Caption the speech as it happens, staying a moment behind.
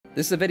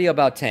This is a video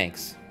about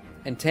tanks.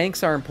 And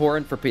tanks are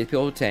important for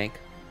people who tank,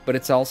 but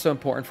it's also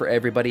important for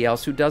everybody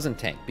else who doesn't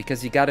tank,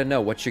 because you got to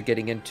know what you're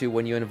getting into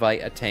when you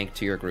invite a tank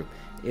to your group.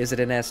 Is it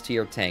an S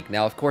tier tank?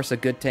 Now, of course, a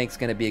good tank's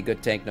going to be a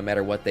good tank no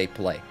matter what they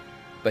play.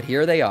 But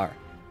here they are.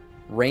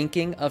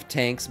 Ranking of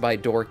tanks by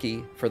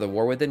Dorky for the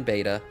War Within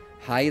beta.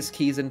 Highest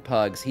keys and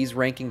pugs. He's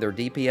ranking their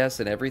DPS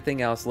and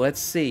everything else. Let's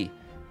see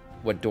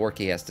what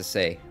Dorky has to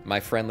say,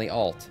 my friendly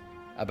alt,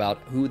 about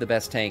who the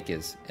best tank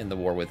is in the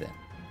War Within.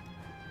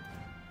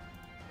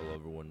 Hello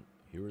everyone,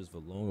 here is the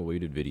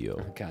long-awaited video.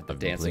 Oh God, the I've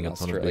been dancing playing a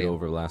ton of Australia it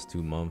over the last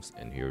 2 months,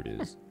 and here it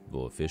is. The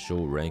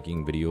official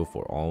ranking video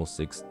for all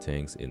 6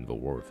 tanks in the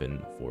War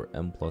Within for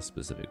M+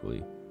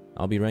 specifically.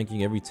 I'll be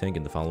ranking every tank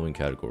in the following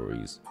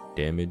categories: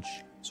 damage,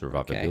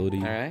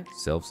 survivability, okay.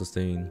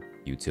 self-sustain,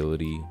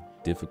 utility,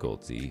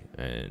 difficulty,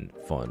 and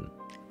fun.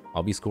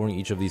 I'll be scoring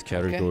each of these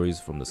categories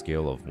from the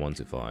scale of 1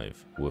 to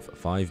 5, with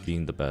 5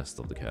 being the best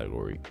of the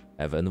category.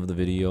 At the end of the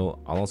video,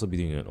 I'll also be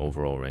doing an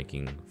overall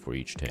ranking for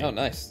each tank. Oh,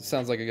 nice.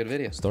 Sounds like a good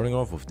video. Starting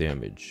off with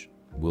damage,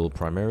 we'll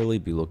primarily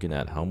be looking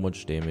at how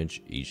much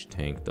damage each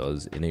tank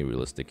does in a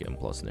realistic M+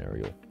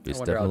 scenario. This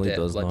definitely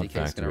does not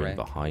factor in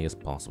the highest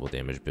possible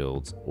damage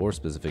builds or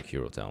specific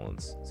hero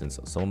talents, since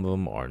some of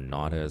them are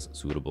not as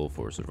suitable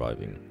for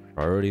surviving.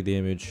 Priority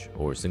damage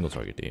or single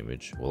target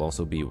damage will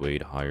also be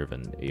weighed higher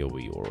than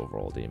AoE or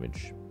overall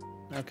damage.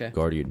 Okay.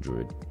 Guardian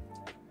Druid.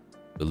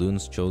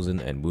 Balloons chosen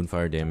and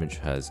Moonfire damage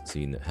has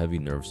seen heavy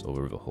nerfs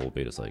over the whole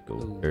beta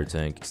cycle. Air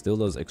Tank still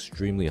does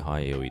extremely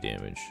high AoE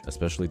damage,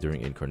 especially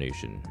during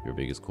Incarnation, your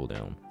biggest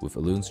cooldown. With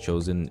Balloons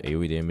chosen,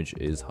 AoE damage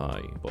is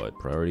high, but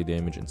priority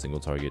damage and single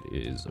target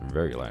is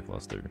very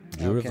lackluster.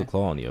 Druid of the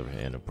Claw, on the other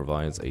hand,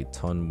 provides a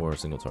ton more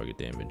single target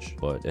damage,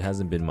 but it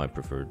hasn't been my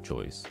preferred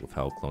choice with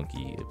how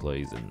clunky it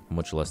plays and how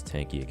much less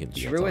tanky it can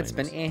be Druid's at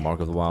times. been eh.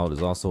 Mark of the Wild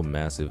is also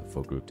massive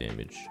for group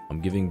damage. I'm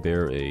giving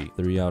Bear a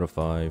 3 out of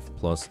 5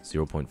 plus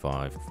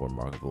 0.5 for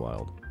Mark of the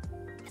Wild.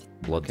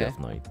 Blood Death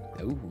Knight.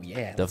 Oh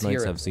yeah. Death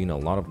Knights have seen a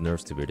lot of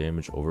nerfs to their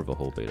damage over the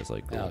whole beta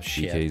cycle. Oh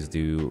shit. DKs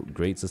do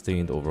great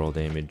sustained overall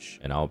damage,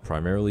 and I'll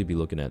primarily be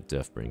looking at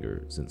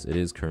Deathbringer since it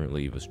is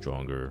currently the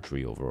stronger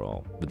tree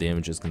overall. The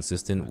damage is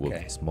consistent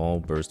with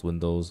small burst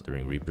windows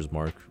during Reaper's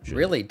Mark.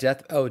 Really?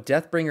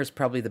 Deathbringer's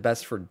probably the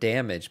best for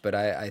damage, but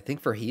I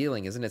think for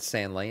healing, isn't it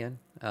Sanlean?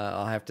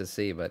 I'll have to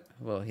see, but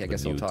well, I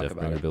guess we'll talk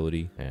about it.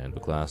 Ability, and the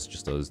class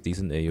just does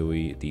decent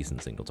AoE,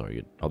 decent single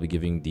target. I'll be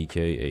giving DK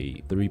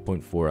a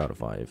 3.4 out of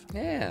 5.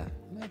 Yeah,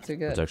 not too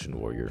good. Protection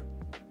Warrior.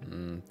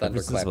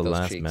 Ever since the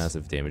last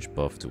massive damage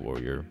buff to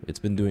Warrior, it's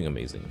been doing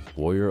amazing.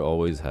 Warrior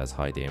always has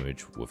high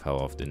damage with how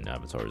often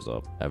Avatar is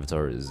up.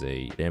 Avatar is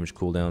a damage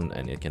cooldown,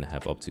 and it can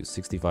have up to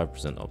 65%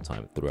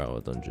 uptime throughout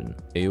a dungeon.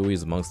 AoE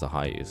is amongst the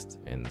highest,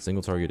 and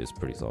single target is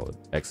pretty solid.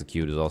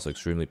 Execute is also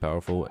extremely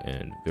powerful,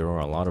 and there are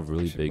a lot of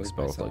really big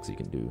spell flex you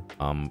can do.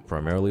 I'm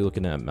primarily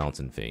looking at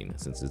Mountain Fane,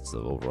 since it's the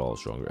overall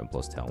stronger M+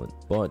 talent,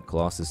 but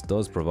Colossus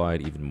does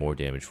provide even more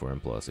damage for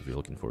M+ if you're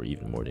looking for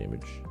even more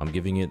damage. I'm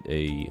giving it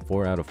a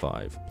 4 out of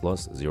 5,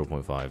 plus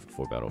 0.5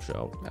 for Battle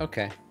Shout.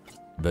 Okay.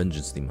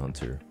 Vengeance Theme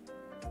Hunter.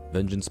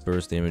 Vengeance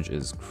burst damage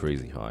is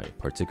crazy high,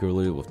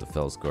 particularly with the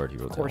Felsguard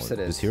hero talent. Of course it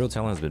is. This hero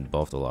talent has been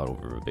buffed a lot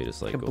over the beta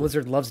cycle.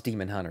 Blizzard loves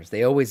Demon Hunters.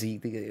 They always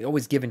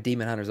giving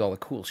Demon Hunters all the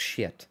cool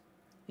shit.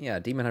 Yeah,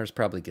 Demon Hunter's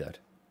probably good.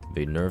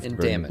 They nerfed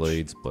Burning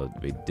Blades,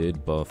 but they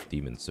did buff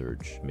Demon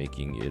Surge,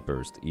 making it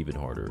burst even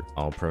harder.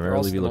 I'll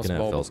primarily be looking at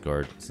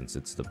Felsguard since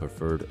it's the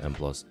preferred M+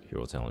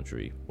 hero talent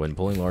tree. When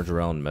pulling large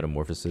around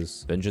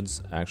Metamorphosis,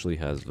 Vengeance actually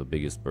has the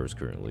biggest burst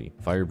currently.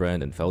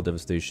 Firebrand and Fell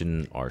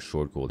Devastation are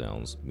short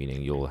cooldowns,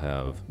 meaning you'll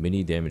have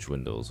mini damage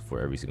windows for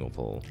every single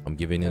pull. I'm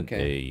giving it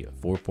a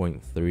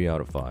 4.3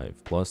 out of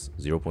 5, plus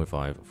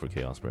 0.5 for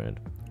Chaos Brand.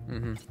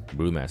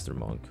 Brewmaster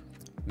Monk.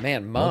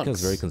 Man, monks. Monk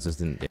is very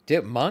consistent.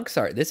 Dude, monks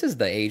are... This is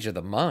the age of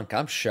the monk.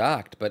 I'm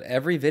shocked. But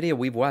every video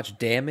we've watched,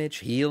 damage,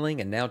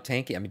 healing, and now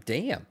tanking. I mean,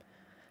 damn.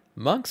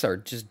 Monks are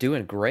just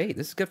doing great.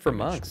 This is good for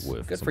monks.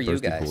 Good for you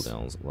guys.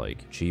 Cooldowns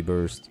like Chi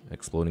Burst,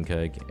 Exploding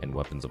Keg, and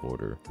Weapons of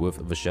Order.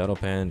 With the Shadow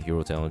Pan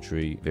hero talent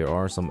tree, there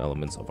are some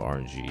elements of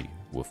RNG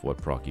with what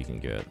proc you can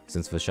get.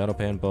 Since the Shadow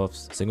Pan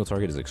buffs, single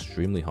target is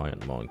extremely high on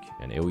Monk,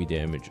 and AoE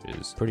damage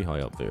is pretty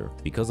high up there.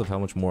 Because of how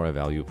much more I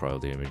value prio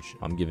damage,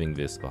 I'm giving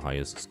this the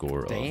highest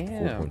score of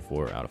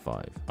 4.4 out of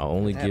 5. I'll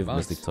only give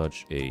Mystic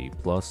Touch a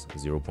plus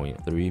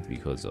 0.3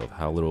 because of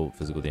how little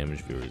physical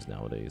damage there is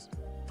nowadays.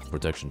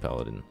 Protection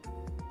Paladin.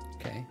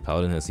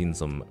 Paladin has seen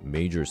some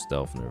major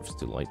stealth nerfs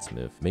to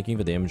Lightsmith, making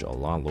the damage a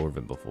lot lower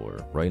than before.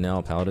 Right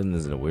now, Paladin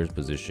is in a weird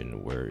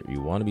position where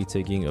you want to be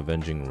taking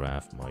Avenging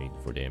Wrath Might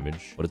for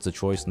damage, but it's a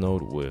choice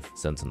node with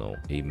Sentinel,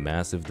 a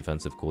massive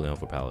defensive cooldown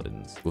for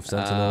Paladins. With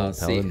Sentinel,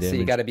 Paladin damage... So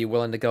you got to be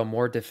willing to go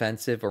more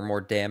defensive or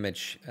more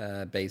damage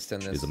based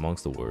on this. ...is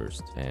amongst the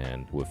worst,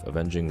 and with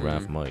Avenging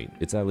Wrath Might,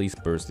 it's at least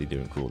bursty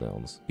during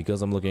cooldowns.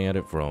 Because I'm looking at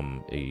it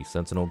from a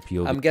Sentinel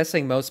POV... I'm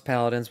guessing most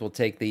Paladins will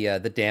take the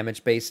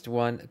damage-based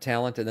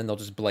talent, and then they'll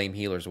just blame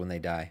healers when they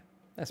die.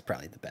 That's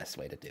probably the best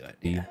way to do it.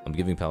 Yeah. I'm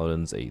giving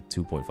Paladins a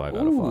 2.5 out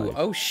of 5.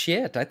 Oh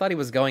shit, I thought he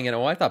was going in.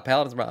 Oh, I thought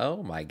Paladins were...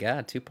 Oh my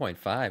god,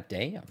 2.5,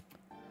 damn.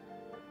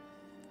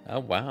 Oh,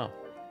 wow.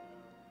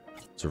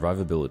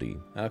 Survivability.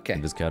 Okay.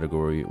 In this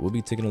category, we'll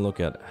be taking a look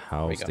at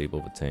how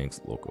stable the tanks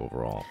look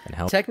overall, and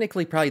how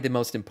technically probably the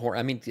most important.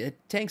 I mean,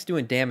 tanks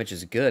doing damage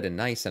is good and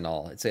nice and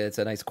all. It's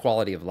a nice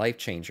quality of life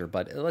changer,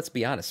 but let's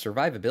be honest,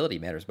 survivability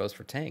matters most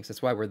for tanks.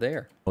 That's why we're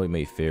there. it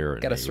may fare in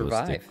a Gotta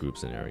realistic survive. group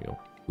scenario.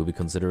 We'll be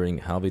considering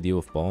how they deal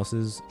with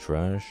bosses,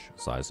 trash,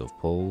 size of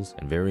pulls,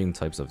 and varying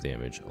types of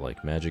damage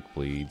like magic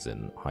bleeds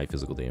and high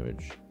physical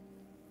damage.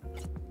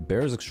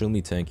 Bear is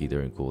extremely tanky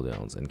during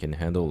cooldowns and can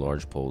handle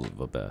large pulls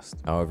the best.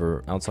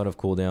 However, outside of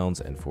cooldowns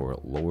and for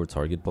lower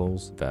target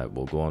pulls that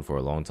will go on for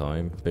a long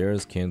time,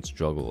 bears can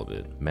struggle a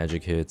bit.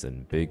 Magic hits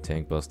and big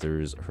tank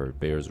busters hurt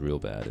bears real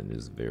bad and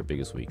is their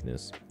biggest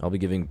weakness. I'll be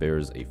giving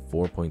bears a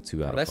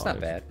 4.2 out of 5. That's not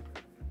bad.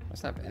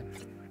 That's not bad.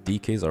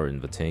 DKs are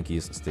in the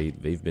tankiest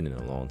state they've been in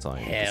a long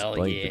time, Hell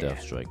despite yeah. the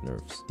Death Strike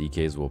nerfs.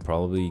 DKs will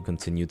probably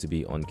continue to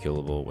be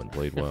unkillable when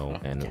played well,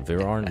 and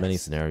there aren't many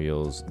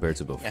scenarios compared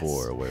to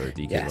before where a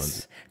DK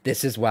runs.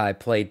 This is why I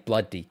played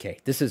Blood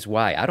DK. This is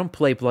why. I don't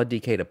play Blood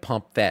DK to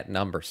pump fat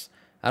numbers.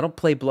 I don't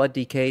play Blood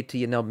DK to,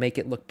 you know, make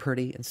it look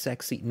pretty and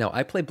sexy. No,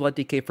 I play Blood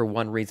DK for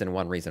one reason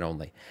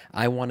only.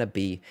 I want to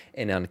be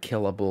an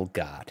unkillable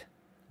god.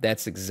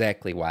 That's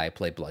exactly why I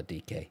play Blood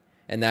DK.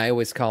 And I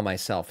always call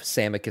myself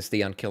Samiccus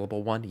the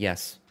unkillable one.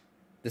 Yes,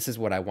 this is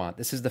what I want.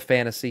 This is the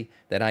fantasy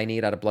that I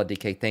need out of Blood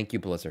DK. Thank you,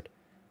 Blizzard.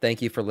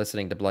 Thank you for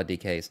listening to Blood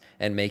DKs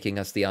and making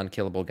us the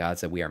unkillable gods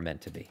that we are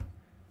meant to be.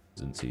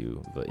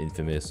 Into the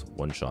infamous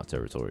one-shot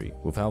territory.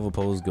 With how the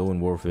pulls go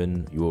in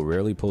Warfin, you will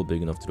rarely pull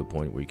big enough to the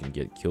point where you can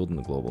get killed in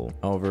the global.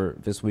 However,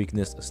 this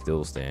weakness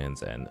still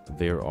stands, and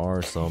there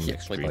are some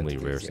extremely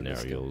rare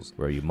scenarios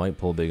where you might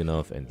pull big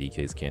enough and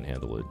DKs can't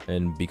handle it.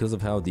 And because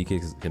of how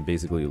DKs can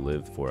basically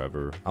live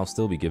forever, I'll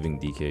still be giving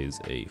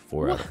DKs a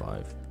 4 out of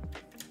 5.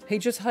 He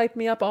just hyped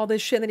me up all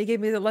this shit and then he gave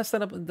me the less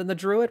than the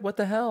druid? What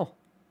the hell?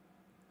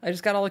 I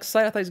just got all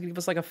excited. I thought he was going to give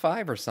us like a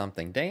 5 or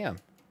something. Damn.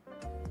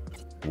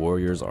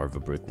 Warriors are the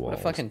brick walls.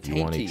 Fucking If you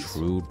want a tankies.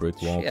 true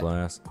brick wall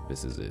class,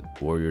 this is it.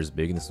 Warriors'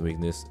 biggest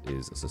weakness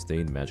is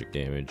sustained magic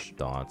damage,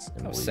 dots,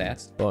 and bleeds.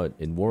 sad. But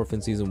in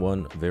Warfin Season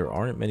 1, there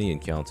aren't many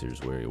encounters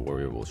where a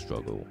warrior will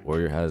struggle.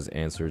 Warrior has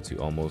answer to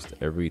almost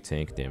every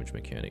tank damage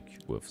mechanic,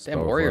 with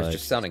spell Warriors flag,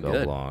 just sounding spell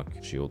good. block,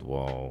 shield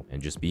wall,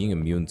 and just being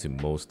immune to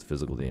most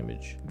physical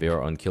damage. They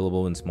are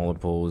unkillable in smaller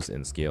pulls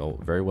and scale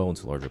very well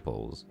into larger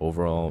pulls.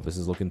 Overall, this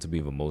is looking to be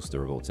the most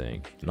durable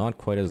tank. Not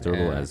quite as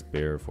durable as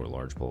Bear for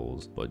large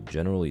pulls, but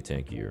generally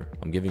tankier.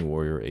 I'm giving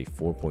Warrior a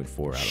 4.4 out of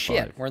 5.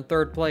 Shit, we're in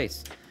 3rd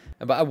place.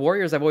 But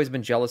Warriors I've always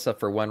been jealous of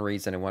for one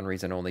reason and one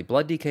reason only.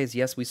 Blood DKs,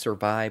 yes, we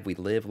survive, we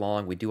live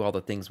long, we do all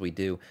the things we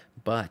do.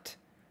 But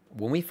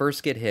when we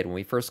first get hit, when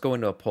we first go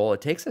into a pull,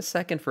 it takes a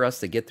second for us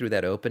to get through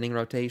that opening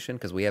rotation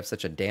because we have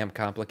such a damn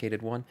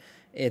complicated one.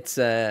 It's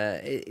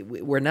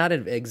we're not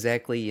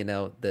exactly, you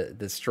know,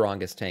 the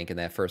strongest tank in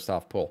that first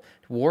off pull.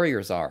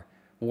 Warriors are.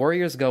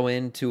 Warriors go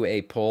into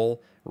a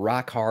pull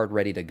rock hard,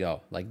 ready to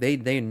go. Like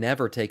they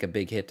never take a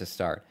big hit to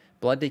start.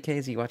 Blood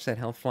DKs, you watch that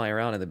health fly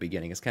around in the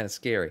beginning. It's kind of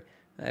scary.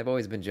 I've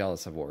always been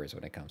jealous of Warriors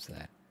when it comes to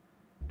that.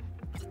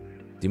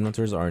 Demon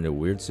Hunters are in a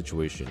weird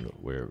situation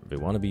where they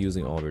want to be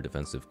using all their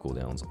defensive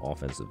cooldowns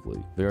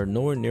offensively. They are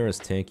nowhere near as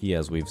tanky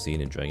as we've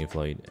seen in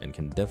Dragonflight and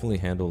can definitely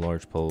handle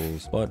large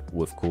pulls, but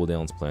with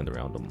cooldowns planned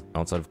around them.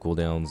 Outside of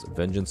cooldowns,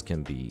 Vengeance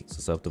can be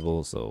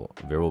susceptible, so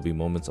there will be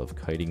moments of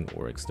kiting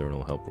or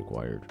external help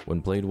required.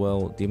 When played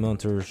well, Demon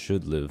Hunter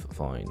should live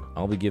fine.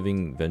 I'll be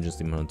giving Vengeance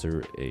Demon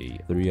Hunter a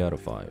 3 out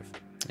of 5.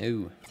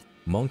 Ooh.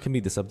 Monk can be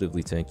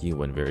deceptively tanky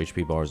when their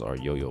HP bars are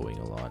yo-yoing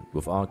a lot.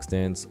 With Ox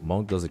Stance,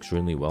 Monk does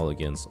extremely well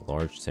against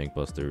large tank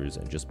busters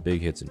and just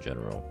big hits in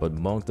general, but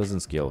Monk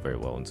doesn't scale very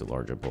well into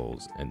larger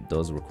pulls and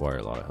does require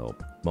a lot of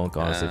help. Monk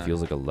honestly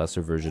feels like a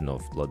lesser version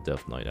of Blood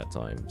Death Knight at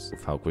times,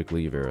 with how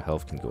quickly their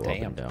health can go up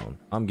and down.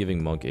 I'm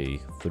giving Monk a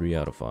 3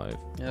 out of 5.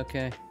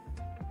 Okay.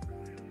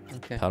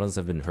 Paladins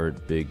have been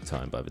hurt big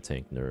time by the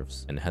tank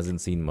nerfs and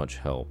hasn't seen much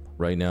help.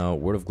 Right now,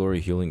 Word of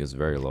Glory healing is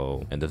very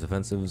low, and the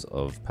defensives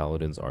of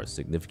Paladins are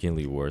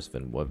significantly worse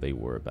than what they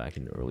were back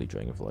in early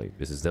Dragonflight.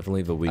 This is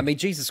definitely the weak. I mean,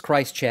 Jesus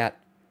Christ,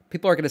 chat.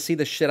 People are going to see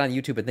this shit on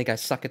YouTube and think I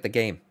suck at the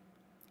game.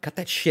 Cut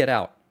that shit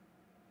out.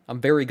 I'm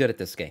very good at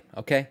this game,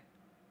 okay?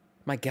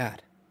 My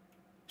God.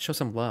 Show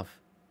some love.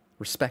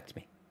 Respect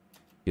me.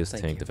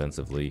 Tank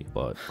defensively,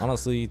 but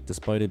honestly,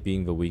 despite it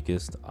being the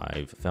weakest,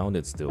 I've found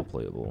it still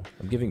playable.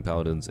 I'm giving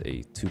Paladins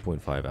a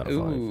 2.5 out of 5.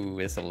 Ooh,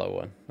 it's a low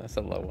one. That's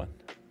a low one.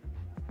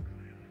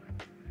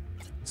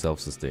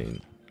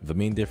 Self-sustain. The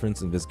main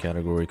difference in this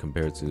category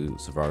compared to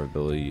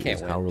survivability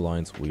is how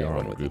reliant we are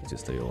on a group to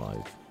stay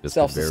alive. This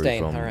can vary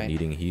from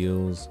needing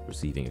heals,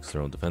 receiving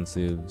external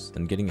defensives,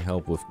 and getting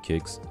help with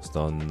kicks,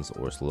 stuns,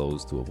 or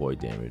slows to avoid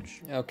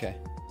damage. Okay.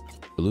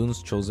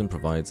 Balloon's Chosen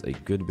provides a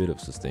good bit of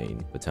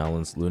sustain. The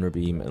talents Lunar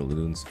Beam and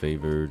Luna's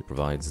Favored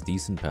provides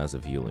decent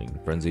passive healing.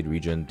 Frenzied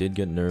Regen did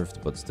get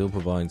nerfed, but still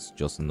provides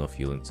just enough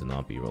healing to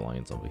not be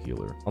reliant on the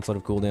healer. Outside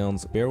of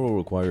cooldowns, Bear will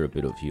require a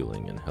bit of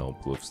healing and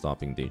help with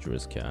stopping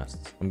dangerous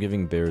casts. I'm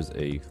giving Bears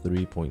a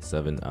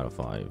 3.7 out of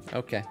 5.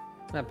 Okay.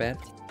 Not bad.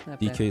 Not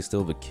DK bad. is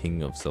still the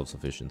king of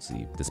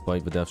self-sufficiency.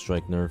 Despite the Death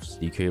Strike nerfs,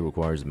 DK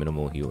requires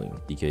minimal healing.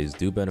 DKs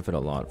do benefit a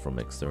lot from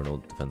external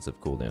defensive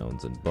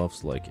cooldowns and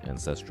buffs like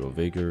Ancestral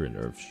Vigor and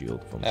Earth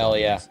Shield from Hell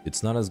yeah. zombies.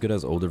 It's not as good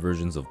as older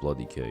versions of Blood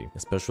DK,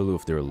 especially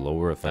with their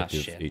lower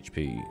effective shit.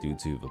 HP due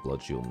to the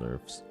Blood Shield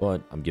nerfs.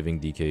 But I'm giving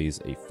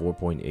DKs a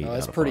 4.8 Oh,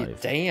 that's out of pretty.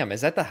 5. Damn,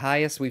 is that the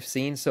highest we've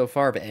seen so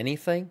far of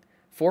anything?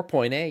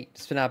 4.8.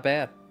 It's not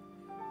bad.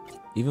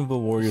 Even though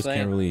warriors saying.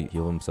 can't really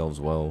heal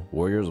themselves well,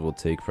 warriors will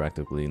take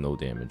practically no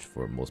damage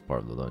for most part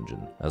of the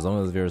dungeon. As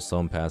long as there's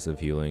some passive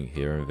healing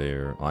here and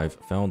there, I've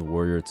found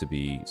warrior to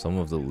be some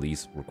of the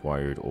least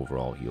required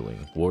overall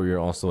healing. Warrior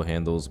also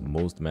handles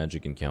most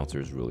magic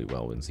encounters really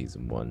well in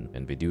Season 1,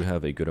 and they do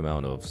have a good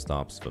amount of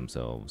stops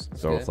themselves.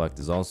 Spell Reflect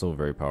is also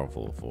very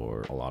powerful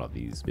for a lot of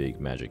these big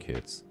magic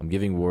hits. I'm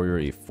giving warrior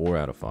a 4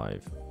 out of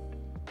 5.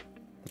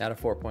 Out of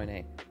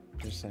 4.8.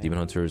 Demon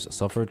Hunters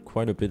suffered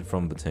quite a bit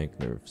from the tank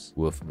nerfs.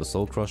 With the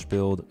Soul Crush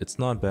build, it's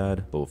not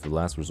bad, but with the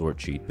Last Resort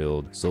cheat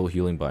build, soul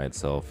healing by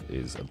itself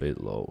is a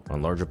bit low.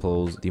 On larger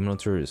pulls, Demon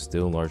Hunter is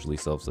still largely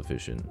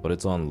self-sufficient, but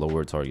it's on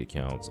lower target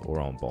counts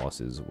or on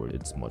bosses where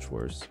it's much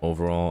worse.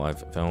 Overall,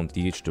 I've found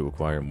DH to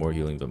require more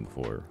healing than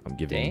before. I'm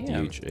giving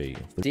DH a...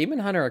 Demon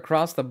Hunter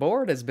across the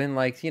board has been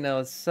like, you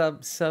know,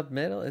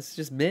 sub-middle. It's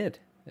just mid.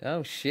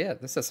 Oh shit,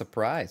 this is a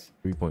surprise.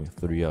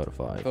 3.3 out of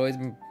 5. Always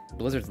been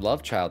Blizzard's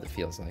love child, it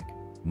feels like.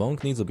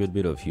 Monk needs a good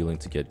bit of healing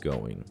to get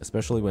going,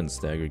 especially when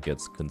Stagger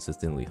gets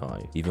consistently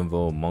high. Even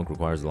though Monk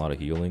requires a lot of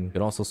healing,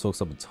 it also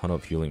soaks up a ton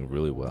of healing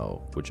really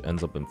well, which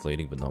ends up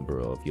inflating the number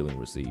of healing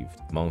received.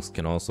 Monks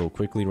can also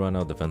quickly run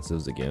out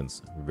defensives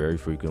against very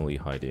frequently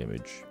high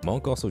damage.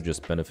 Monk also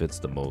just benefits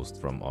the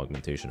most from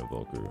Augmentation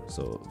Evoker,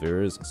 so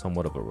there is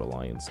somewhat of a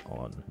reliance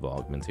on the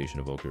Augmentation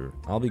Evoker.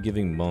 I'll be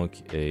giving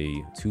Monk a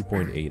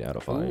 2.8 out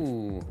of 5.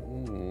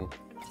 Ooh.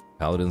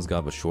 Paladins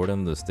got the short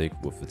end of the stick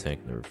with the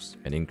tank nerfs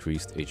and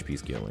increased HP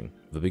scaling.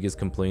 The biggest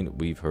complaint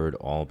we've heard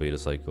all beta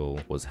cycle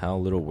was how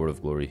little Word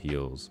of Glory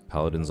heals.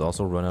 Paladins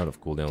also run out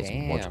of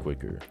cooldowns much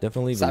quicker.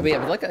 Definitely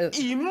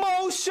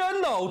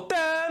emotional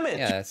damage.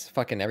 Yeah, that's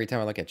fucking every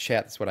time I look at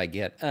chat, that's what I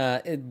get.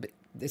 It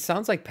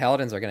sounds like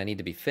Paladins are going to need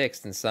to be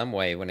fixed in some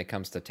way when it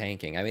comes to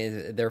tanking. I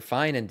mean, they're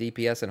fine in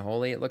DPS and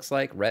Holy, it looks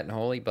like, Ret and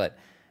Holy, but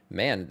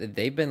man,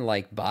 they've been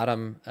like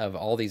bottom of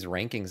all these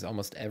rankings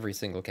almost every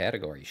single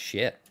category.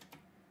 Shit.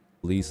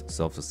 Least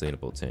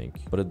self-sustainable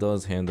tank, but it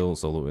does handle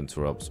solo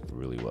interrupts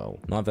really well.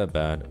 Not that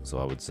bad, so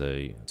I would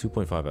say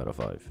 2.5 out of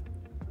 5.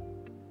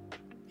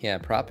 Yeah,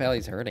 prop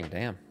Pally's hurting,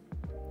 damn.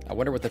 I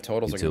wonder what the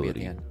totals are going to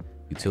be at the end.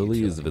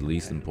 Utility is the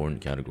least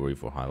important category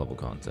for high-level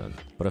content,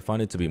 but I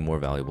find it to be more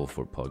valuable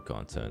for pug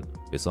content.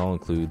 This all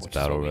includes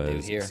battle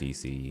res,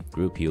 CC,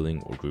 group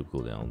healing, or group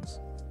cooldowns.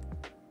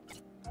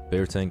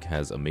 Bear Tank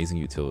has amazing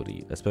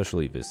utility,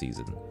 especially this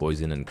season.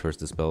 Poison and Curse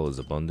Dispel is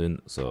abundant,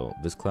 so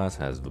this class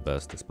has the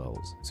best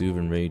dispels. Soothe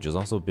and Rage is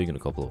also big in a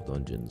couple of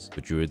dungeons,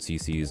 but Druid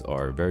CCs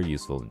are very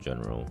useful in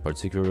general,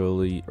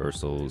 particularly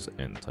Ursuls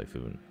and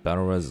Typhoon.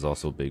 Battle Res is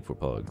also big for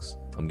pugs.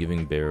 I'm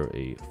giving Bear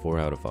a 4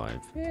 out of 5.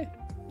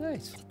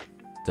 Nice.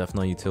 Death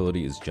Knight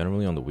utility is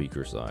generally on the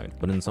weaker side,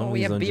 but in some of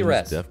these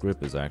dungeons, Death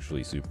Grip is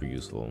actually super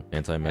useful.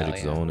 Anti-Magic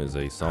Zone is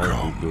a solid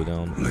group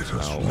cooldown. Let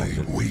us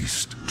lay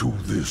waste to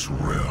this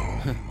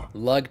realm.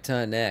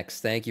 Lugta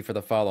next. Thank you for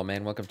the follow,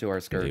 man. Welcome to our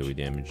Scourge. Daily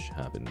damage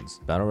happens.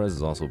 Battle Res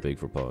is also big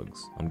for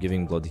pugs. I'm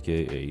giving Blood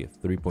DK a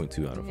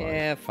 3.2 out of 5.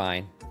 Yeah,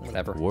 fine.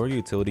 Whatever. Warrior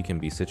utility can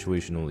be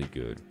situationally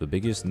good. The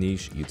biggest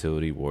niche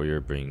utility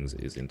Warrior brings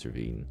is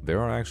Intervene. There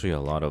are actually a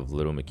lot of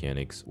little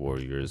mechanics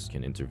Warriors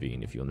can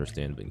intervene if you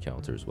understand the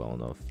encounters well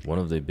enough. One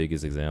of the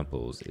biggest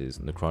examples is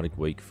Necrotic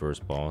Wake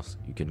first boss.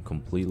 You can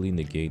completely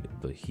negate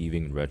the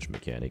Heaving Wretch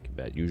mechanic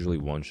that usually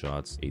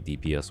one-shots a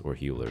DPS or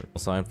healer.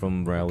 Aside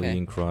from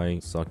Rallying Cry,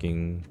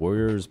 Sucking,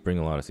 Warriors bring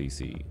a lot of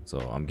CC, so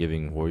I'm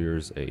giving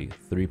Warriors a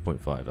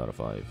 3.5 out of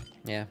 5.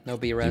 Yeah, no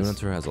B-res. Demon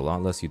Hunter has a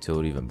lot less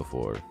utility than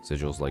before.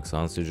 Sigils like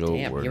Sun Sigil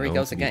were here he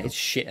goes again. It's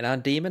shitting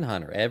on Demon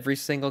Hunter. Every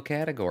single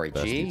category.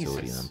 Best Jesus.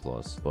 utility in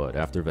M+. But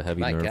after the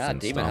heavy nerfs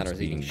and stomps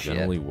being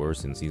generally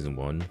worse in Season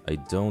 1, I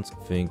don't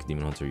think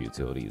Demon Hunter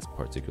utility is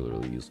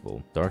particularly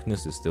useful.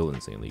 Darkness is still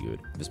insanely good.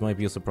 This might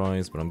be a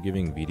surprise, but I'm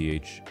giving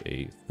VDH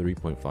a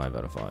 3.5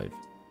 out of 5.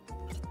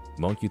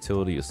 Monk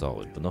utility is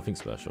solid, but nothing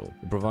special.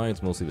 It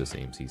provides mostly the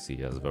same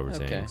CC as other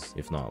tanks,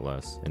 if not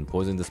less, and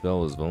Poison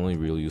Dispel is the only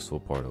real useful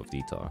part of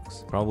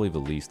Detox. Probably the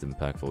least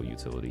impactful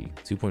utility,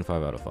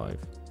 2.5 out of 5.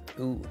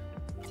 Ooh.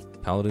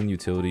 Paladin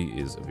utility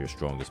is your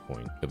strongest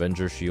point.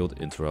 Avenger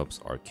Shield interrupts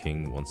are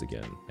king once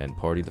again, and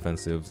party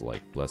defensives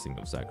like Blessing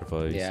of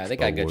Sacrifice, yeah, they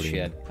got good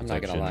shit. I'm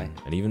not gonna lie.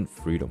 And even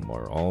Freedom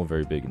are all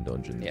very big in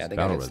dungeons. Yeah, they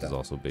Battle got Res is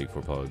also big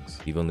for pugs.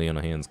 Even Lay on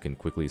Hands can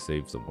quickly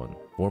save someone.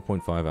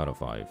 4.5 out of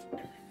 5.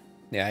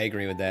 Yeah, I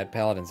agree with that.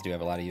 Paladins do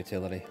have a lot of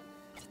utility.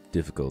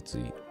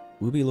 Difficulty.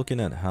 We'll be looking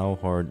at how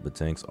hard the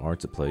tanks are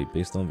to play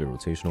based on their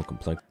rotational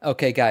complexity.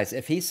 Okay, guys,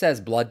 if he says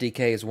Blood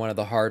DK is one of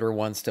the harder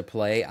ones to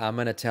play, I'm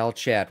going to tell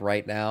chat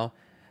right now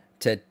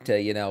to,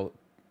 you know,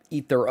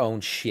 eat their own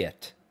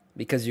shit.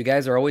 Because you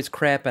guys are always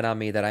crapping on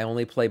me that I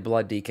only play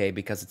Blood DK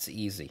because it's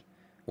easy.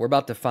 We're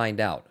about to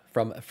find out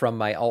from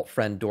my alt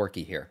friend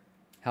Dorky here.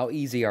 How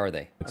easy are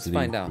they? Let's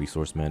find out.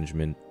 Resource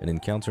management, and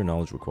encounter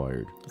knowledge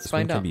required. Let's this one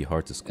find can out. be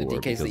hard to score DK's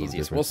because the of the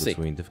easiest. difference We'll see.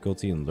 between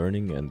difficulty in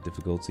learning and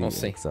difficulty in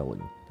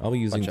excelling. I'll be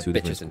using Bunch of two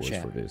different bitches in scores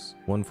chat. for this.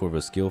 One for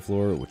the skill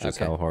floor, which is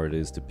Okay. how hard it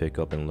is to pick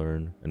up and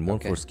learn, and one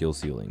Okay. for skill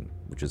ceiling,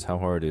 which is how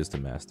hard it is to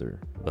master.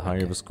 The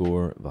higher the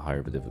score, the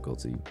higher the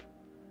difficulty.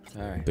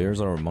 All right. Bears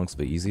are amongst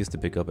the easiest to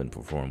pick up and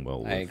perform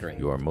well with. I agree.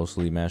 You are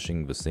mostly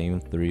mashing the same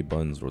 3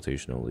 buttons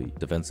rotationally.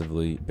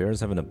 Defensively,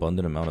 bears have an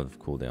abundant amount of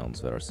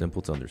cooldowns that are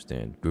simple to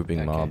understand.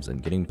 Grouping mobs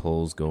and getting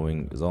pulls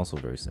going is also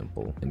very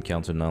simple.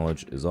 Encounter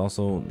knowledge is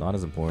also not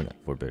as important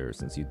for bears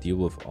since you deal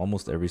with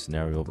almost every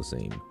scenario the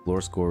same. Floor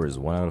score is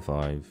 1 out of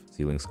 5.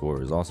 Ceiling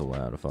score is also 1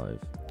 out of 5.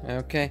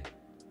 Okay.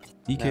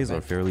 DKs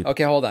are fairly...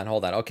 Okay, hold on.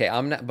 Okay,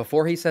 I'm not.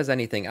 Before he says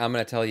anything, I'm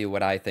gonna tell you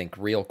what I think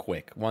real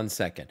quick. 1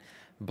 second.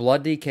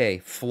 Blood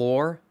DK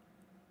floor.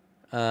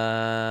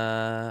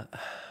 High.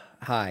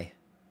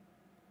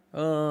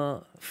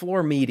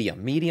 Floor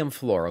medium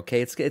floor.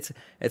 Okay,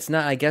 it's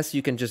not. I guess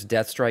you can just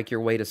death strike your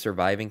way to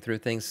surviving through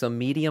things. So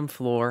medium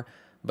floor,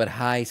 but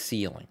high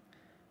ceiling.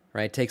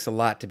 Right, it takes a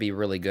lot to be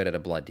really good at a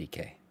blood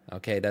DK.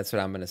 Okay, that's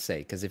what I'm gonna say.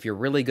 Because if you're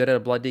really good at a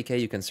blood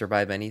DK, you can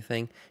survive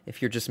anything. If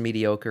you're just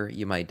mediocre,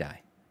 you might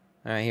die.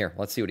 All right, here.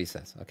 Let's see what he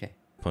says. Okay.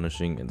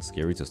 punishing and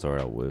scary to start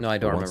out with. No, I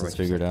don't but once remember it's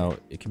what you figured said.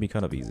 out, it can be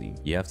kind of easy.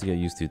 You have to get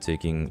used to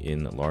taking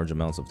in large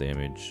amounts of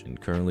damage,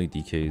 and currently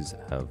DKs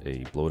have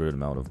a bloated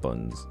amount of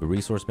buttons. The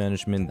resource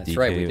management That's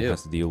right, we DK do.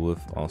 has to deal with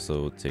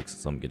also takes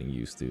some getting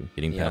used to.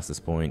 Getting Yep. past this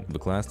point, the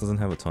class doesn't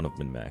have a ton of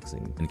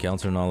min-maxing.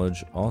 Encounter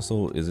knowledge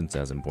also isn't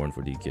as important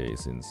for DK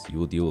since you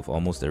will deal with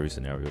almost every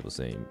scenario the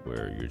same,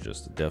 where you're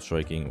just death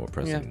striking or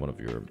pressing Yeah. one of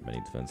your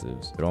many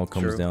defensives. It all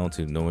comes True. down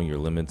to knowing your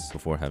limits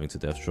before having to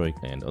death strike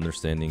and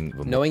understanding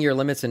the Knowing your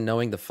limits and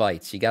knowing the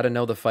fights. You got to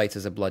know the fights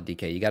as a blood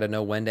DK. You got to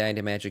know when to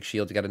anti-magic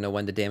shield. You got to know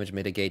when to damage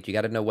mitigate. You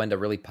got to know when to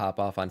really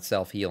pop off on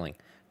self-healing,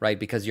 right?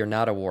 Because you're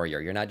not a warrior.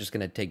 You're not just going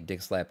to take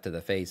dick slap to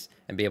the face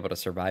and be able to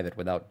survive it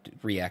without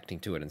reacting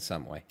to it in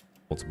some way.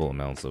 multiple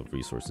amounts of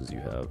resources you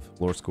have.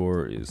 Floor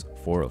score is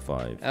 4 of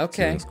 5.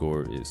 Okay. Ceiling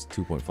score is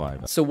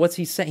 2.5. So what's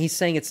he saying? He's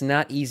saying it's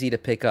not easy to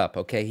pick up,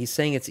 okay? He's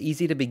saying it's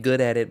easy to be good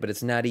at it, but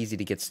it's not easy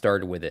to get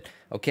started with it,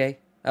 okay?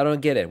 I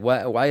don't get it.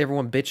 Why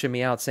everyone bitching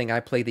me out saying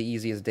I play the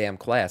easiest damn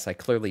class? I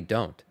clearly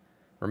don't.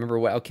 Remember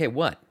what? Okay,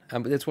 what?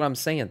 That's what I'm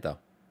saying, though.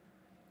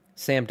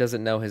 Sam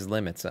doesn't know his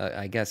limits.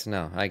 I guess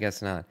no. I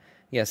guess not.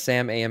 Yeah,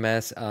 Sam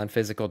AMS on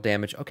physical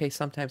damage. Okay,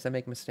 sometimes I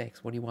make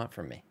mistakes. What do you want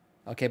from me?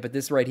 Okay, but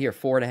this right here,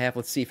 4.5.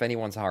 Let's see if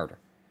anyone's harder.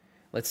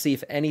 Let's see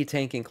if any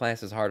tanking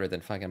class is harder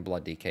than fucking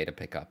Blood DK to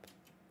pick up.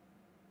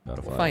 Out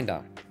of 5. We'll find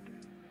out.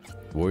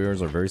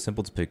 Warriors are very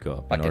simple to pick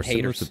up and Fucking are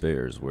similar haters. to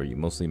bears, where you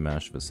mostly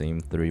mash the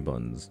same 3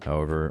 buttons.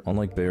 However,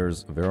 unlike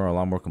bears, there are a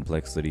lot more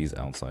complexities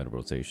outside of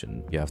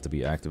rotation. You have to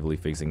be actively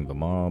facing the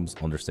mobs,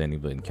 understanding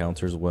the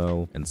encounters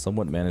well, and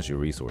somewhat manage your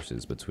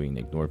resources between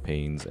ignore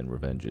pains and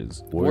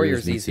revenges.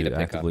 Warrior's need easy to pick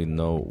up. actively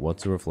know what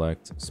to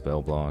reflect,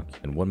 spell block,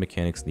 and what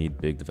mechanics need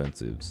big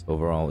defensives.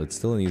 Overall, it's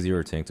still an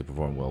easier tank to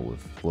perform well with.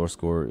 Floor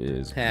score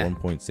is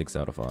 1.6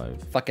 out of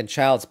 5. Fucking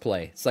child's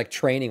play. It's like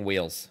training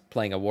wheels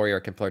playing a warrior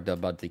compared to a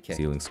Blood DK.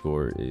 Ceiling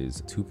score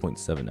is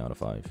 2.7 out of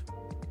 5.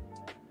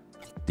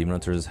 Demon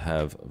Hunters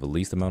have the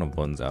least amount of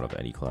buttons out of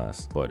any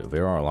class, but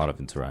there are a lot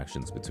of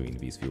interactions between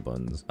these few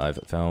buttons. I've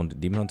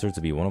found Demon Hunter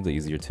to be one of the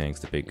easier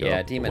tanks to pick Yeah, up,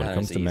 but Demon when it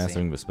comes Hunter's to easy.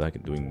 mastering the spec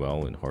and doing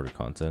well in harder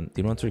content,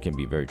 Demon Hunter can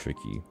be very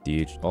tricky.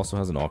 DH also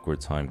has an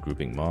awkward time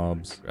grouping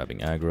mobs, grabbing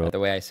aggro, The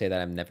way I say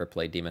that, I've never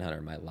played Demon Hunter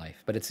in my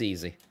life, but it's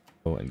easy.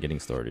 and getting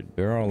started.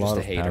 There are a Just lot a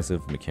of hater.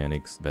 passive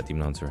mechanics that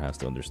Demon Hunter has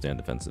to understand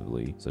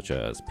defensively, such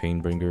as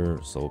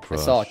Painbringer, Soul Crush,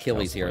 saw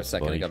Achilles House here a Blast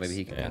second ago, Spikes, maybe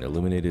he can and handle it.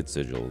 Illuminated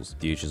Sigils.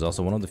 DH is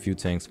also one of the few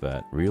tanks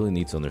that really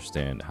need to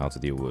understand how to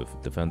deal with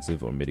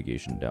defensive or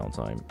mitigation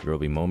downtime. There will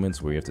be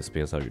moments where you have to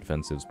space out your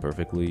defensives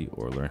perfectly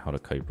or learn how to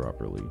kite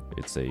properly.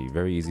 It's a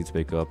very easy to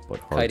pick up, but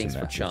hard Kiting's to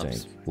for master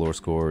chumps. tank. Floor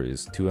score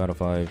is 2 out of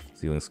 5.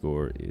 Ceiling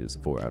score is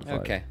 4 out of 5.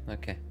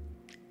 Okay.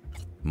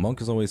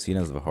 Monk is always seen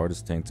as the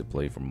hardest tank to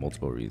play for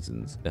multiple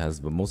reasons. It has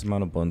the most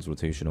amount of buttons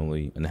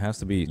rotationally, and it has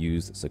to be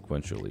used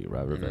sequentially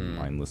rather than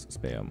mindless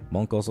spam.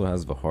 Monk also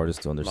has the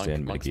hardest to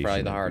understand Monk's mitigation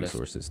probably the and hardest.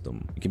 resource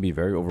system. It can be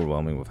very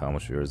overwhelming with how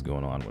much there is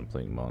going on when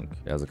playing Monk.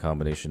 It has a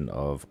combination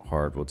of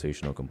hard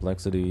rotational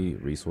complexity,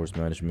 resource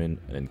management,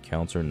 and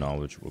encounter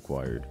knowledge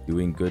required.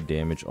 Doing good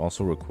damage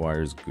also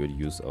requires good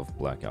use of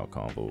Blackout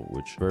combo,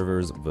 which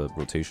furthers the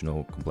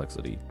rotational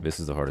complexity.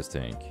 This is the hardest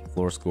tank.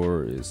 Floor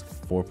score is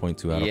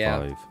 4.2 out Yeah.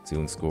 of 5.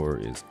 Ceiling score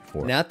is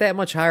 4. Not that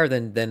much higher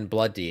than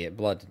Blood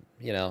Blood,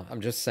 you know,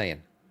 I'm just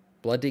saying.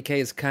 Blood DK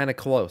is kind of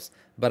close,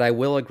 but I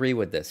will agree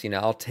with this. You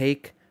know, I'll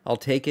take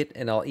it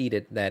and I'll eat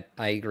it that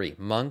I agree.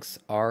 Monks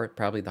are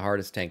probably the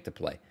hardest tank to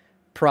play.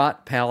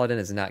 Prot Paladin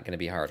is not going to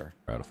be harder.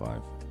 Out of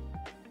 5.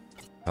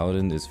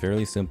 Paladin is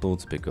fairly simple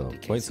to pick up,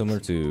 quite similar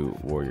to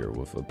Warrior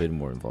with a bit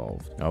more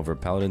involved. However,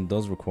 Paladin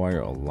does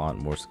require a lot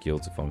more skill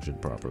to function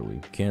properly.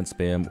 You can't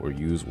spam or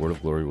use Word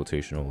of Glory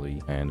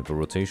rotationally, and the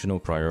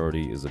rotational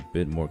priority is a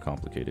bit more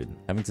complicated.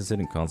 Having to sit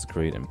and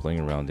consecrate and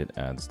playing around it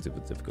adds to the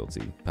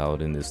difficulty.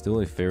 Paladin is still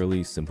a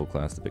fairly simple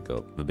class to pick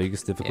up. The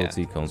biggest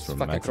difficulty comes from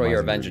maximizing throw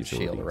your your Vengeance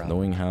utility. Shield around.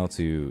 Knowing how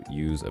to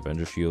use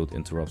Avenger Shield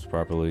interrupts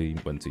properly,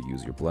 when to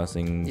use your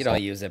blessings. You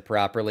don't use it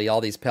properly.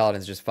 All these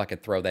paladins just fucking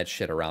throw that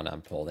shit around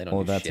on pull. They don't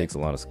All do that shit. takes a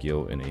lot of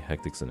skill in a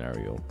hectic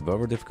scenario. The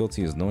other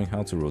difficulty is knowing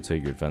how to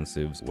rotate your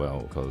defensives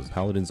well, because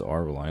paladins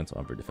are reliant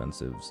on their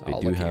defensives. They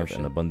Oh, do look at your have shit.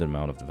 an abundant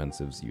amount of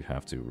defensives you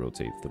have to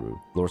rotate through.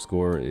 Lore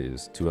score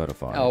is 2 out of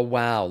 5. Oh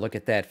wow, look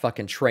at that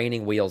fucking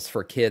training wheels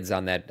for kids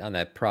on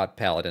that prod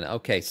paladin.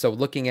 Okay, so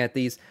looking at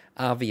these,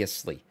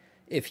 obviously,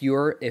 if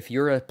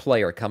you're a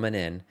player coming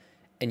in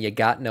and you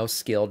got no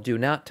skill, do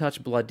not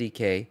touch Blood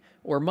DK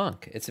or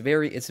Monk. It's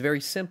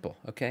very simple,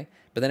 okay?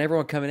 But then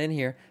everyone coming in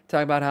here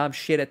talking about how I'm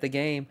shit at the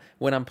game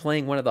when I'm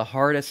playing one of the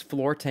hardest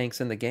floor tanks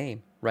in the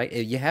game, right?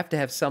 You have to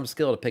have some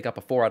skill to pick up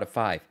a 4 out of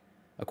 5,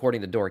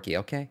 according to Dorky,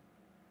 okay?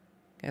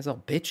 Guys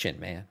all bitching,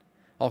 man.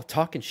 All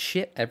talking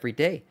shit every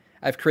day.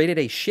 I've created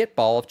a shit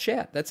ball of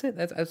chat. That's it.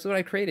 That's what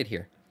I created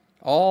here.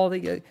 All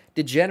the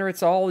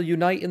degenerates all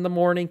unite in the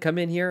morning, come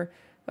in here.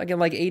 Fucking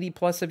like 80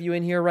 plus of you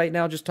in here right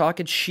now just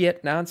talking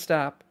shit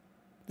nonstop.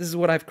 This is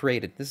what I've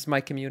created. This is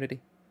my community.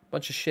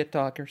 Bunch of shit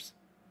talkers.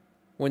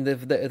 When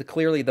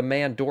clearly the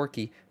man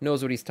Dorky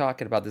knows what he's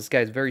talking about. This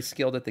guy's very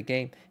skilled at the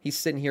game. He's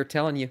sitting here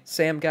telling you,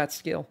 Sam got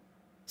skill.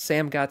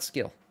 Sam got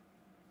skill.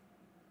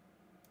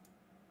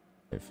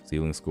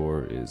 Ceiling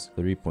score is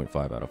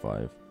 3.5 out of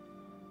 5.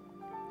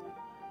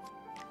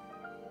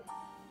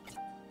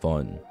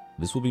 Fun.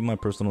 This will be my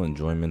personal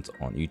enjoyment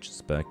on each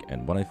spec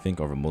and what I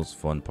think are the most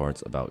fun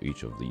parts about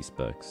each of these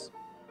specs.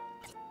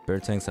 Bear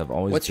tanks have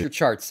always What's your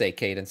chart say,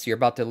 Cadence? You're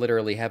about to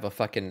literally have a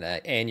fucking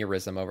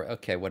aneurysm over...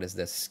 Okay, what is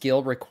this?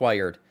 Skill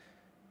required.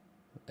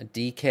 A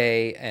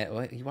DK...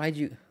 And, why'd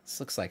you... This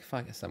looks like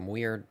fucking some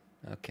weird...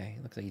 Okay,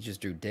 looks like you just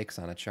drew dicks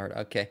on a chart.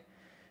 Okay.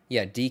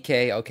 Yeah,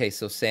 DK. Okay,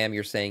 so Sam,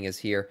 you're saying is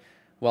here.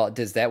 Well,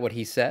 is that what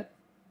he said?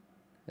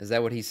 Is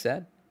that what he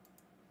said?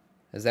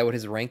 Is that what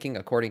his ranking,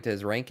 according to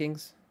his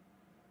rankings?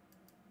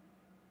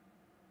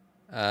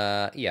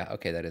 Yeah,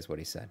 okay, that is what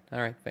he said.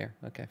 All right, fair.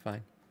 Okay,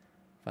 fine.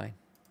 Fine.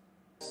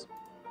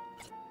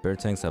 Bear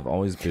tanks have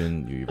always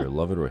been, you either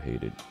love it or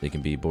hate it. They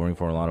can be boring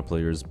for a lot of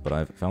players, but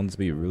I've found it to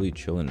be really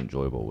chill and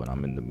enjoyable when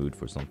I'm in the mood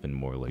for something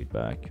more laid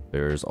back.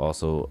 Bears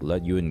also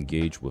let you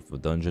engage with the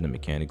dungeon and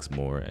mechanics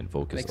more and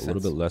focus a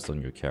little bit less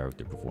on your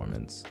character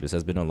performance. This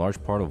has been a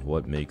large part of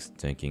what makes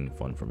tanking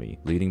fun for me.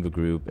 Leading the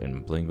group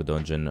and playing the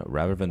dungeon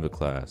rather than the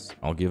class.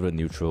 I'll give it a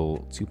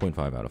neutral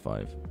 2.5 out of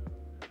 5.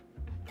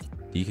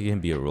 DK can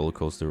be a roller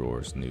coaster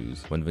or a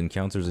snooze. When the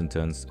encounter's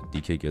intense,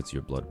 DK gets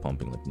your blood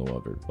pumping like no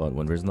other. But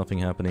when there's nothing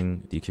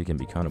happening, DK can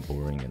be kind of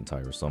boring and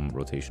tiresome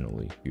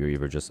rotationally. You're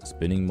either just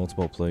spinning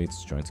multiple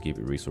plates, trying to keep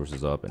your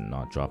resources up and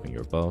not dropping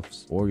your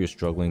buffs, or you're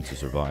struggling to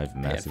survive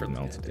massive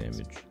amounts of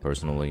damage.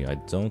 Personally, I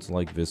don't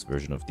like this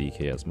version of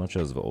DK as much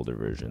as the older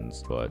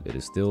versions, but it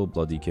is still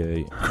Blood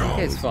DK.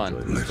 It's fun.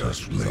 Let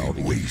us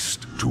lay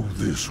waste to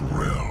this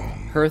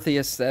realm.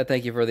 Pertheus,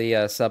 thank you for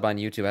the sub on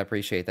YouTube. I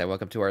appreciate that.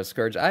 Welcome to our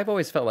Scourge. I've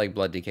always felt like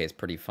Blood DK is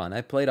pretty fun.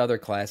 I've played other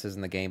classes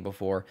in the game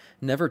before.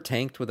 Never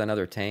tanked with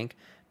another tank,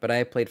 but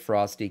I played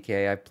Frost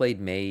DK. I played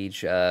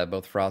Mage,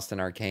 both Frost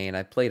and Arcane.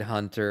 I played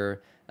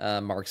Hunter,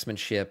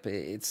 Marksmanship.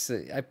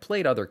 I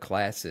played other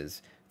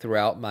classes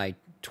throughout my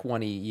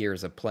 20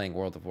 years of playing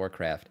World of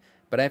Warcraft.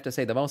 But I have to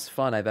say, the most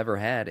fun I've ever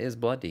had is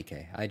Blood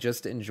DK. I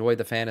just enjoy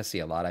the fantasy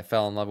a lot. I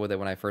fell in love with it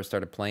when I first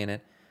started playing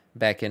it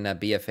back in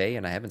BFA,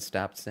 and I haven't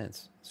stopped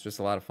since. It's just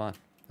a lot of fun.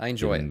 I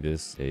enjoy it.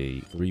 This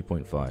a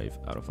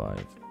 3.5 out of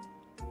 5.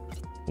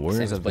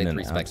 Warriors have been an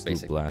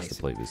absolute blast to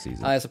play this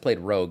season. I also played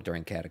Rogue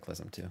during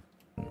Cataclysm too.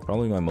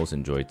 Probably my most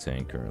enjoyed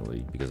tank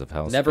currently because of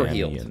how Never spammy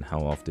healed. and how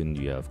often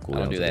you have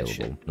cooldowns do that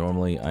available. shit.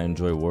 Normally, I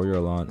enjoy Warrior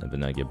a lot and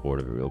then I get bored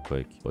of it real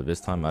quick, but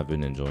this time I've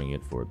been enjoying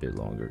it for a bit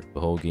longer.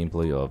 The whole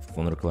gameplay of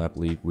Thunderclap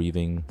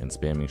weaving and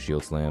spamming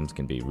shield slams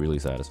can be really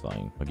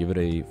satisfying. I'll give it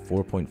a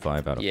 4.5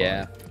 out of 5.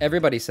 Yeah,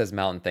 everybody says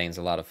Mountain Thane's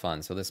a lot of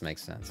fun, so this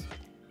makes sense.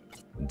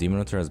 Demon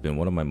Hunter has been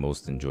one of my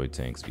most enjoyed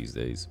tanks these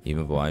days.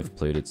 Even though I've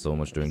played it so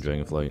much during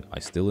Dragonflight, I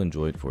still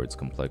enjoy it for its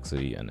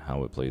complexity and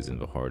how it plays in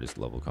the hardest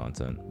level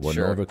content. What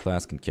no other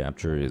class can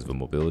capture is the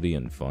mobility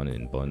and fun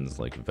in buttons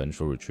like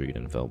Vengeful Retreat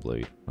and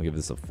Fellblade. I'll give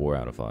this a 4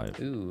 out of 5.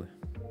 Ooh,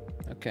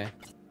 okay.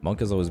 Monk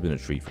has always been a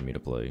treat for me to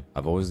play.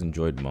 I've always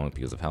enjoyed Monk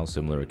because of how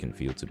similar it can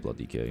feel to Blood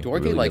DK.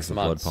 Dorky really likes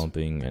blood monks.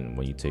 pumping, and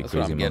when you take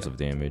crazy amounts of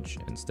damage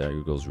and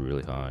stagger goes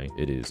really high,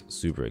 it is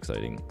super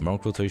exciting.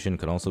 Monk rotation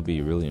can also be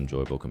really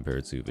enjoyable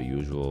compared to the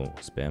usual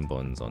spam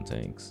buttons on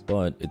tanks,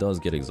 but it does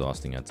get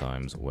exhausting at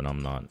times when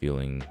I'm not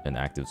feeling an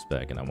active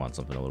spec and I want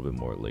something a little bit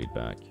more laid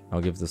back.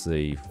 I'll give this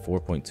a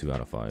 4.2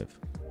 out of 5.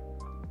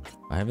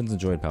 I haven't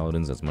enjoyed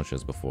Paladins as much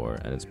as before,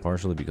 and it's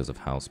partially because of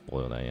how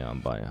spoiled I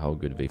am by how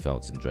good they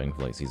felt in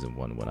Dragonflight Season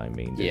 1 when I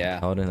mained it. Yeah.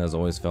 Paladin has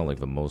always felt like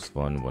the most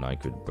fun when I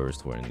could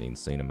burst for an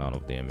insane amount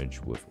of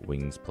damage with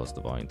Wings plus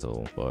Divine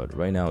Toll, but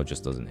right now it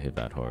just doesn't hit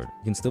that hard.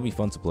 It can still be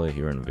fun to play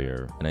here and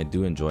there, and I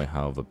do enjoy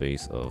how the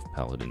base of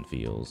Paladin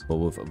feels, but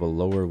with the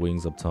lower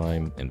Wings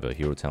uptime and the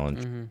hero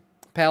talent...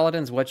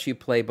 Paladin's what you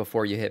play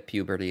before you hit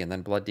puberty, and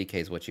then Blood DK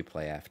is what you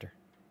play after.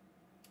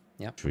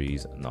 Yep.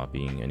 Trees not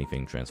being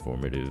anything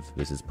transformative,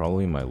 this is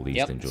probably my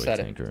least enjoyed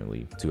tank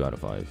currently. 2 out of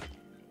 5.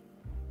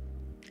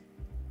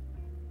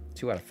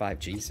 2 out of 5,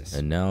 Jesus.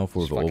 And now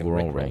for the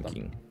overall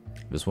ranking. Them.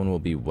 This one will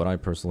be what I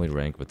personally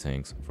rank the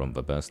tanks from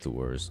the best to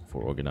worst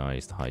for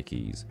organized high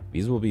keys.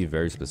 These will be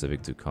very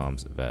specific to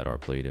comps that are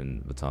played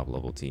in the top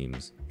level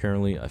teams.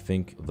 Currently, I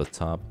think the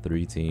top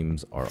 3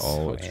 teams are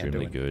all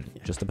extremely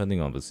good, just depending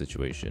on the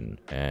situation,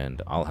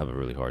 and I'll have a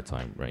really hard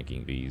time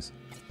ranking these.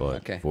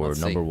 But for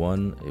number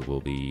 1, it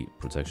will be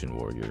Protection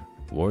Warrior.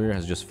 Warrior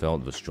has just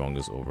felt the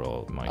strongest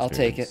overall in my experience. I'll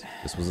take it.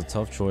 This was a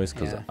tough choice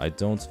because I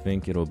don't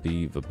think it'll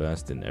be the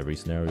best in every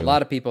scenario. A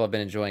lot of people have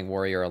been enjoying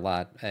Warrior a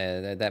lot.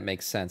 That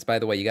makes sense. By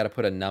the way, you got to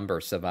put a number,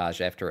 Savage,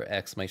 after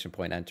exclamation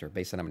point enter.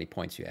 Based on how many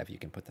points you have, you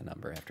can put the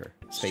number after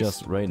space.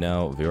 Just right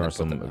now, there are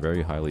some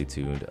very highly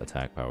tuned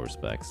attack power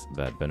specs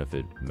that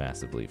benefit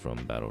massively from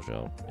Battle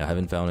Shell. I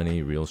haven't found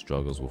any real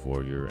struggles with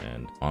Warrior,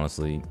 and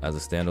honestly, as a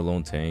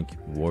standalone tank,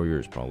 Warrior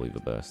is probably the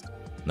best.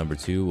 Number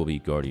 2 will be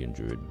Guardian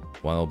Druid.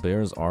 While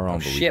bears are on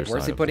the weaker side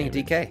where's he putting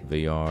damage, DK?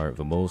 they are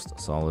the most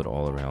solid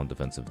all-around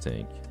defensive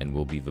tank and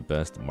will be the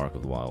best Mark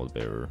of the Wild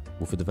bearer.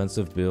 With a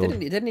defensive build...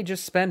 Didn't he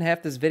just spend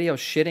half this video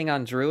shitting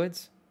on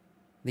druids?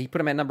 Did he put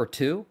him at number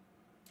 2?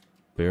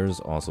 Bears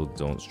also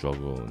don't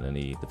struggle in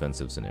any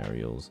defensive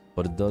scenarios,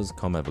 but it does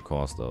come at the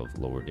cost of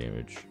lower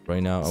damage.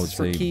 Right now, I would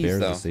say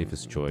bears the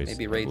safest choice.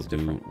 Maybe will raid's do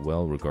different.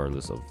 well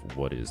regardless of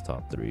what is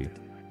top 3.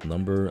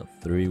 Number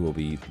 3 will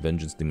be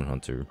Vengeance Demon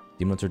Hunter.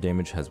 Demon Hunter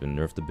damage has been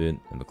nerfed a bit,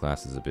 and the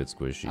class is a bit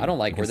squishy. I don't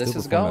like where this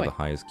is going. At the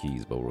highest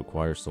keys, but will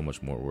require so much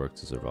more work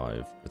to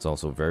survive. It's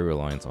also very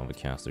reliant on the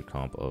caster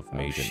comp of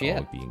Mage and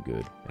Og being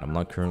good, and I'm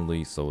not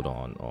currently sold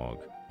on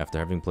Og. After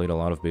having played a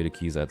lot of beta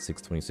keys at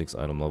 626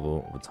 item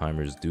level, the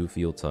timers do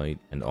feel tight,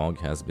 and Og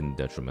has been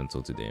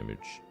detrimental to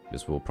damage.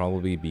 This will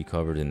probably be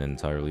covered in an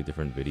entirely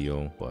different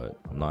video, but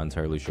I'm not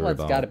entirely sure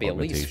about it's got to be at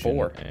least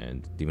 4.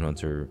 And Demon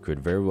Hunter could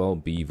very well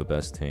be the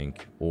best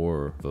tank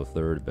or the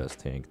 3rd best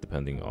tank,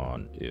 depending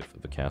on if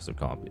the caster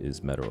comp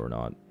is meta or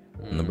not.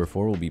 Number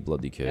 4 will be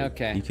Blood DK.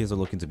 DKs are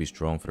looking to be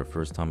strong for the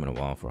first time in a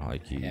while for high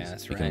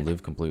keys. They can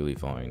live completely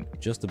fine,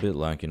 just a bit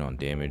lacking on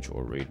damage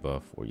or raid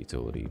buff or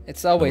utility.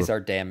 It's always our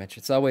damage.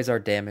 It's always our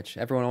damage.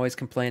 Everyone always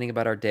complaining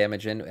about our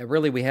damage, and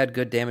really we had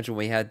good damage when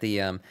we had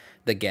the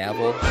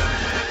gavel.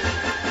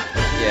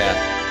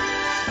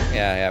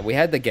 Yeah, we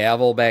had the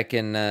gavel back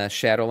in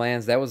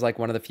Shadowlands. That was like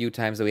one of the few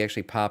times that we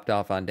actually popped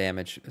off on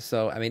damage.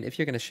 So, I mean, if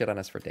you're going to shit on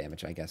us for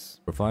damage, I guess.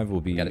 For 5 will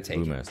be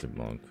Brewmaster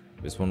Monk.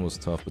 This one was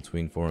tough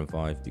between 4 and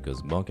 5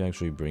 because Monk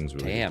actually brings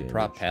really good damage.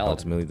 Prop Paladin.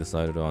 Ultimately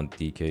decided on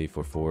DK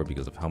for 4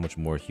 because of how much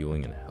more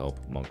healing and help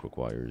Monk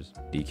requires.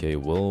 DK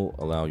will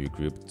allow your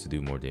group to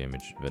do more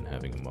damage than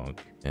having a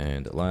Monk.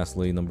 And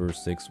lastly, number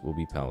 6 will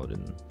be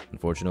Paladin.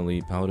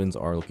 Unfortunately, Paladins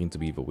are looking to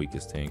be the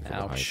weakest tank for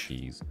the high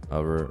keys.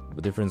 However,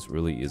 the difference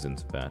really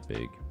isn't that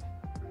big.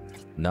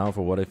 Now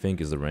for what I think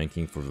is the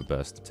ranking for the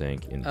best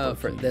tank in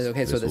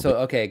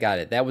okay, got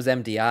it. That was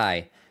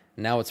MDI.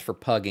 Now it's for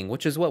pugging,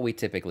 which is what we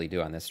typically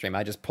do on this stream.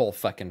 I just pull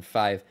fucking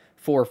 4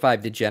 or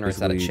 5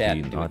 degenerates out of chat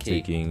and do not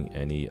taking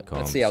any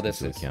comms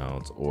into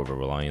account or the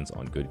reliance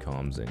on good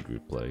comms and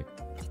group play.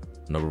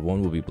 Number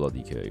 1 will be Blood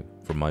DK.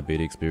 From my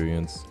beta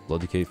experience,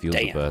 Blood DK feels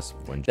the best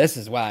when... This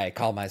is why I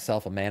call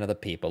myself a man of the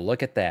people.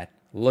 Look at that.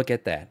 Look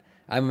at that.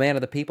 I'm a man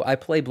of the people. I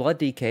play Blood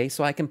DK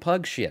so I can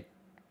pug shit.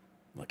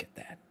 Look at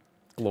that.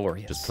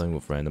 Glorious. Just playing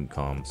with random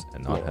comms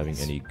and not having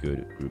any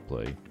good group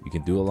play. You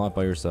can do a lot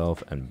by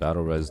yourself, and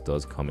battle res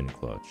does come in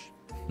clutch.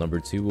 Number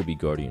 2 will be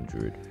Guardian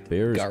Druid.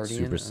 Bear is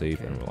super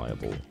safe and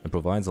reliable, and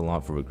provides a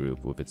lot for a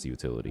group with its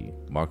utility.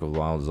 Mark of the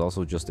Wild is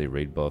also just a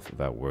raid buff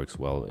that works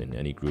well in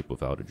any group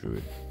without a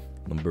druid.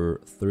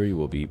 Number 3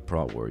 will be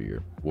Prot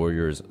Warrior.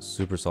 Warrior is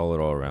super solid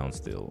all around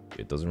still.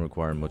 It doesn't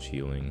require much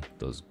healing,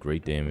 does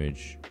great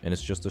damage, and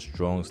it's just a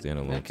strong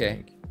standalone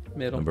tank.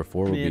 Number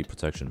 4 will be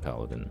Protection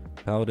Paladin.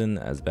 Paladin,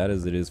 as bad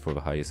as it is for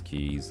the highest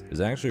keys, is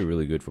actually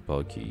really good for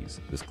pug keys.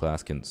 This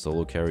class can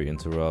solo carry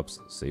interrupts,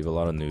 save a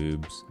lot of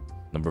noobs.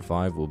 Number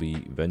 5 will be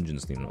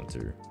Vengeance Demon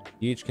Hunter.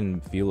 Each can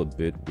feel a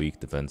bit weak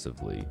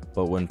defensively,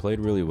 but when played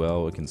really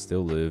well, it can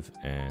still live,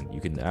 and you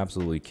can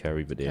absolutely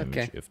carry the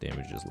damage if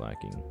damage is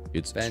lacking.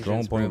 Its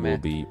strong point will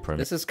be...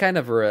 This is kind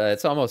of,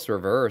 it's almost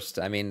reversed.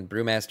 I mean,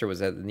 Brewmaster was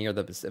near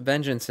the...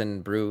 Vengeance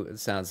and Brew, it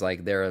sounds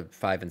like they're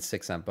 5 and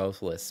 6 on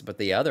both lists, but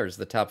the others,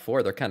 the top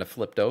 4, they're kind of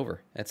flipped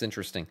over. That's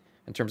interesting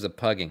in terms of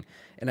pugging.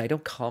 And I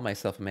don't call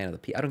myself a man of the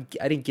people.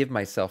 I didn't give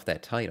myself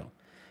that title.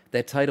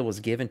 That title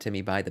was given to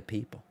me by the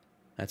people.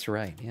 That's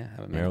right, yeah.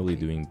 Primarily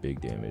doing big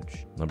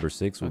damage. Number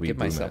 6 will be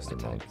Brewmaster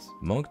Monk.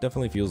 Monk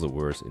definitely feels the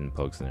worst in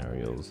Pug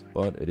scenarios,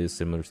 but it is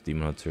similar to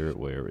Demon Hunter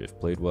where if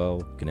played well,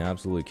 can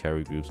absolutely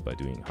carry groups by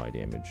doing high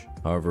damage.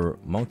 However,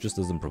 Monk just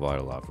doesn't provide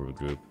a lot for a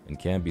group and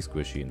can be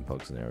squishy in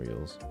Pug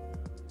scenarios.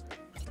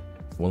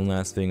 One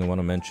last thing I want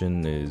to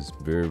mention is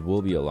there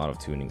will be a lot of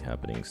tuning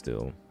happening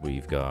still.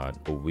 We've got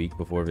a week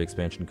before the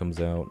expansion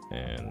comes out,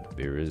 and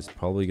there is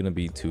probably going to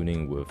be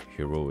tuning with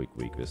Heroic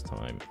Week this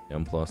time.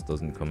 M+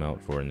 doesn't come out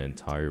for an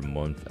entire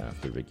month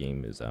after the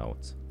game is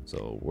out.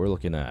 So we're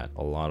looking at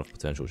a lot of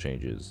potential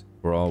changes.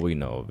 For all we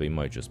know, they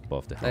might just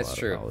buff the hell out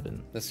of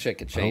Paladin. This shit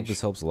could I change. hope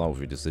this helps a lot with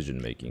your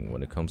decision making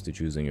when it comes to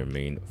choosing your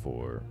main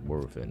for War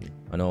Within.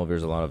 I know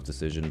there's a lot of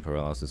decision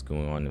paralysis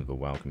going on in the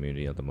WoW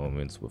community at the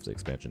moment with the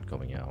expansion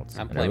coming out,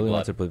 and I really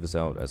want to play this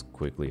out as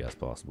quickly as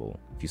possible.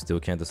 If you still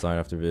can't decide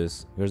after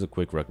this, here's a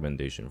quick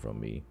recommendation from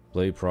me.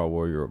 Play Pro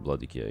Warrior or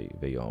Blood Decay,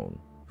 they own.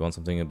 If you want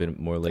something a bit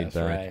more laid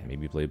back,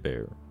 maybe play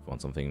Bear. If you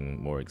want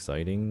something more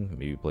exciting,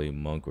 maybe play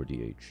Monk or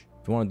DH.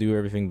 If you want to do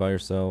everything by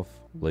yourself,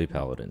 play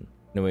Paladin.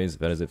 Anyways,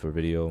 that is it for the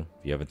video.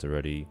 If you haven't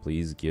already,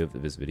 please give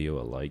this video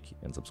a like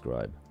and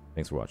subscribe.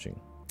 Thanks for watching.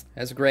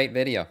 That's a great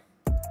video.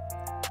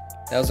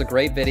 That was a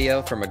great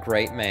video from a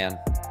great man.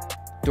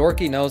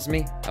 Dorky knows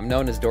me. I'm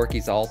known as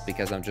Dorky's Alt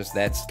because I'm just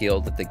that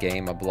skilled at the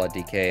game of Blood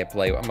DK.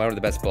 I'm one of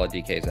the best Blood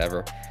DKs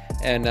ever.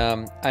 And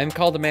I'm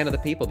called the man of the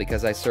people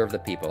because I serve the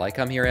people. I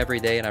come here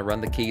every day and I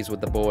run the keys with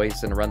the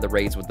boys and run the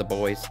raids with the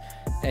boys.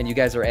 And you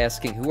guys are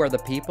asking, who are the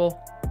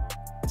people?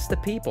 It's the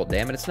people,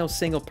 damn it. It's no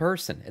single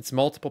person. It's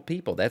multiple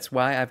people. That's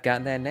why I've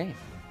gotten that name.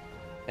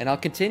 And I'll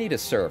continue to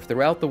serve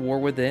throughout the War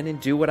Within and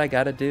do what I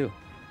gotta do.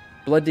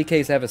 Blood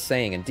DKs have a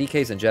saying, and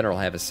DKs in general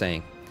have a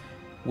saying.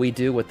 We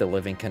do what the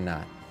living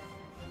cannot.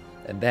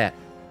 And that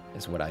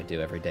is what I do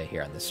every day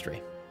here on this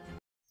stream.